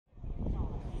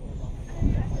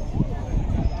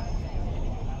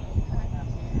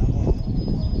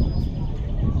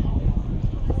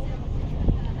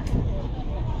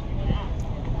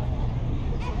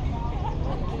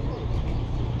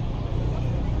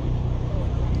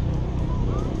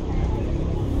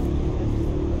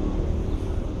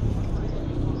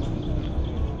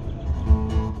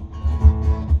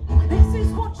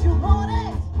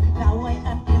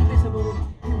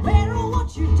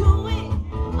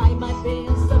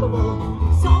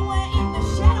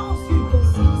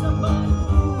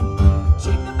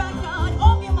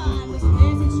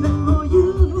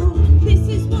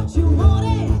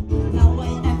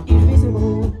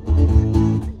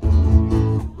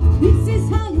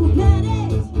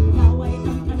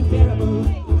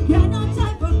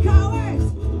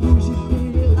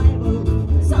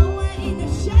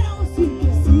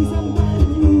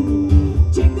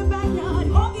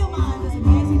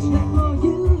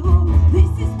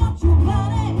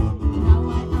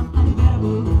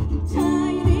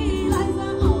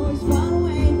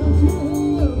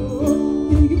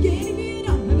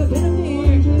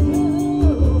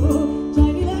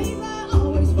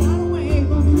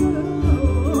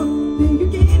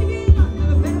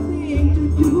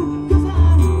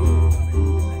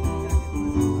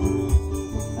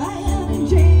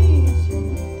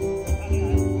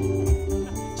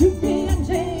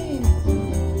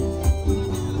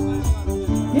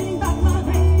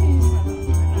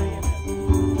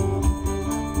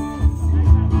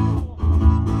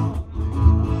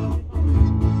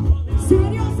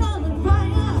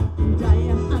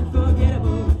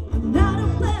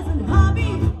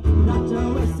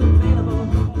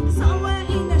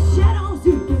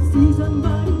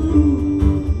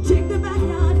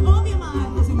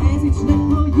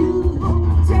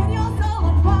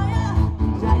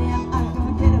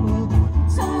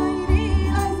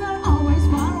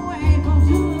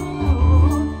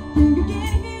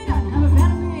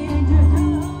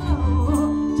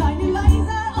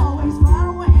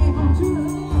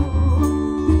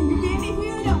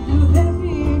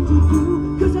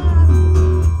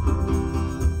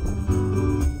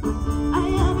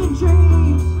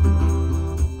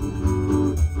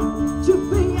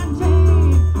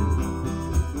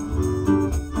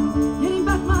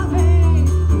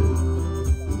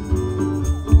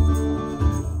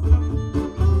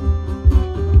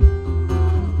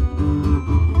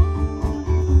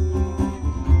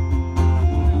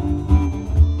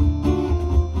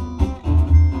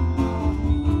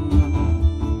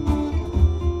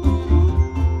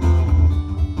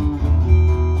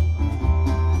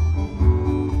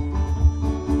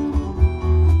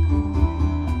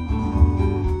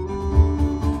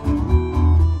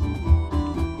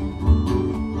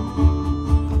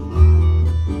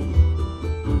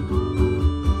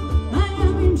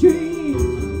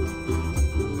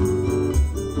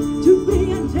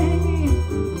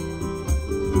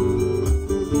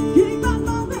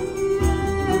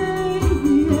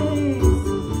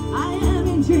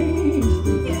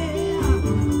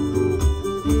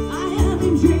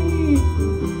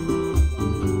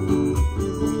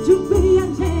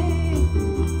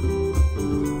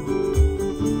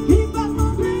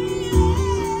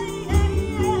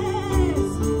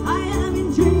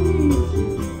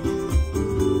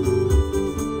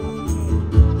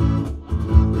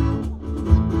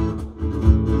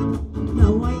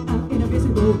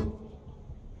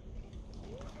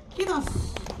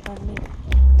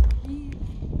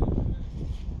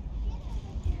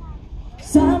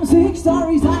Some sick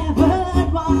stories I have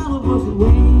heard while I was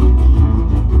away.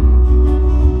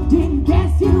 Didn't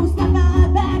guess you snapped my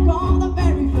back on the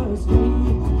very first day.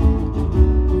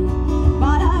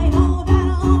 But I know that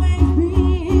I'll always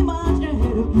be much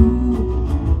ahead of you.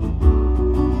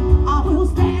 I will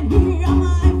stand here on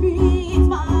my feet,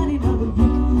 smiling over you.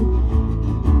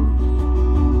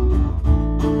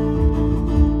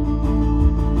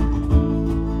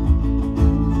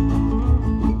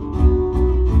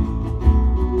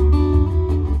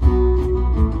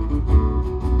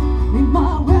 In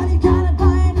my world, you gotta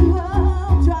find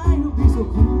love, trying to be so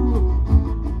cool.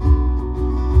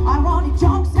 Ironic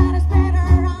jokes that I spin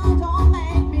around don't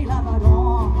make me laugh at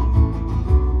all.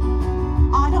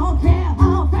 I don't care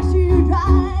how fast you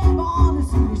drive on the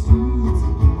city streets.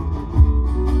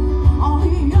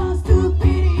 Only your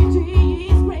stupidity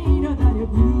is greater than your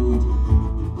greed.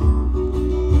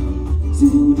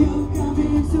 Soon you're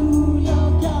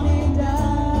coming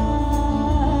down.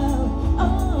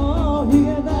 Oh,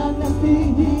 hear that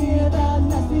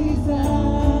nasty sound.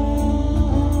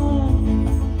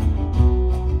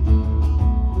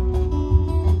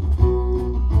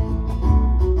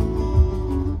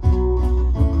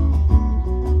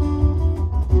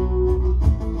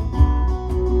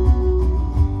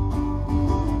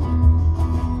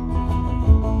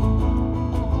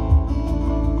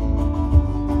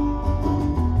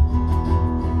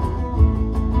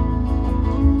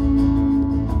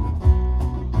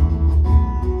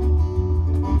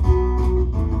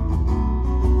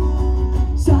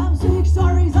 Some sick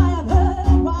stories I have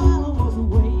heard while I was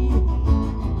away.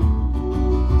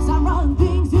 Some wrong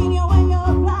things in your way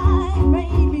of life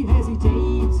made me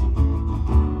hesitate.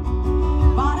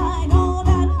 But I know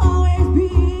that I'll always be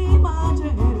much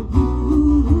ahead of you.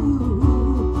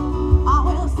 I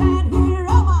will stand here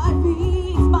on my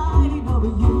feet, smiling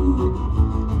over you.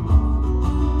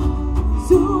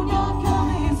 Soon you're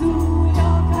coming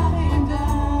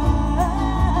down.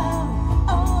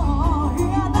 Oh,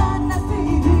 hear that nasty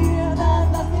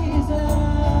sound.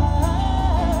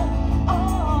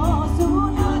 Oh,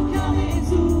 soon you're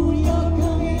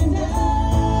coming down.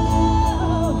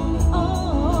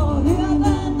 Oh, hear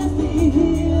that nasty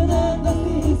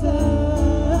sound.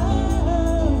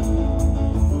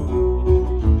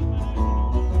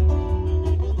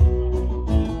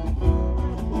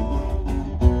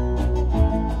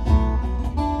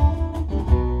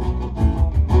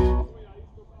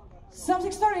 Some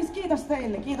sick stories, kiitos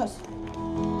teille, kiitos.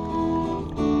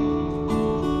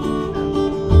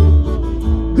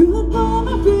 Good mom, I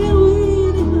feel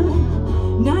really good.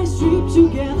 Nice trip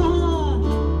together.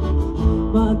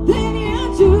 But then you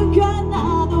took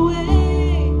another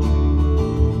way.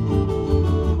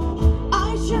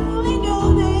 I surely know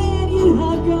that you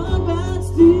have gone, but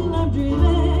still I'm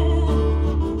dreaming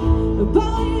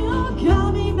about you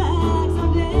coming back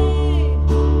someday.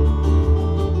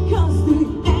 'Cause the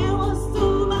air was so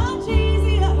much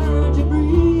easier to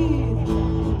breathe.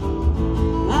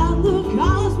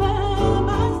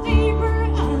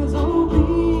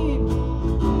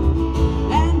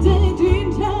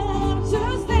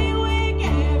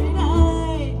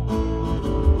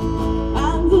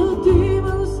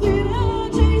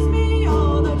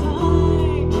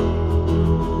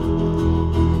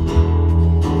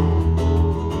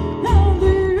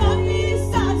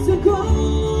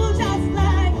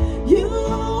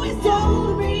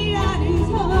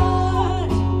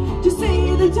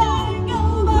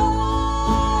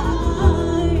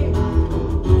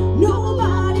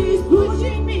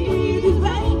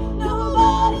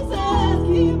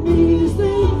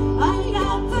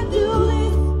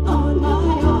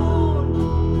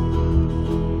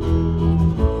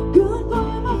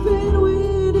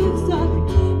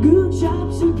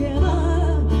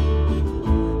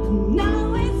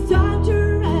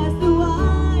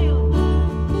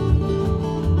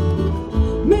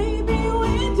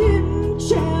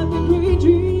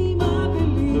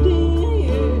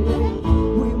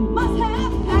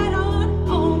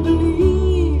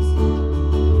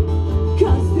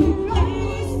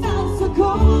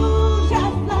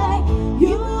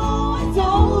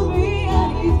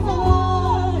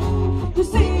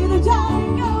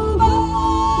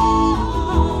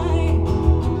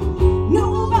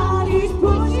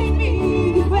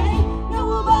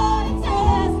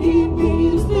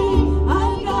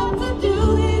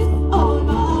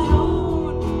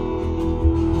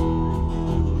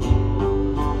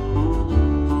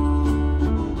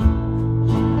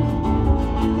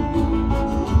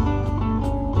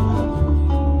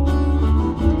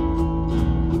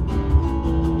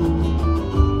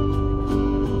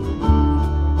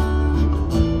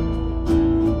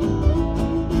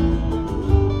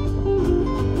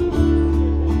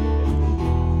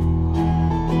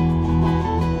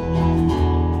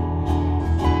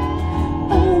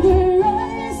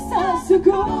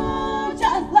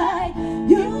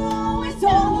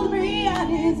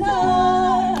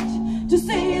 to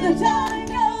see the time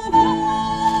go by.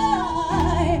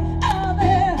 Out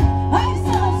there, I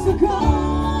start to go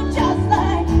just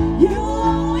like you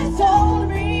always told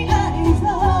me. And it's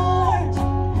hard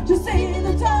to see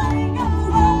the time go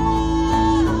by.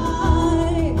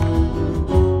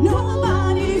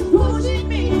 Nobody's pushing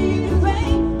me to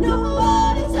pain.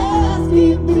 Nobody's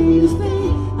asking me to stay.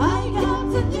 I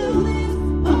got to do this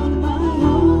on my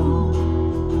own.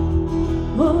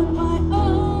 On my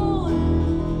own.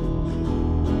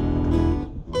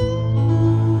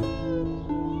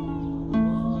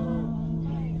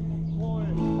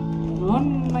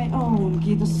 On my own.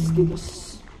 Kiitos, kiitos.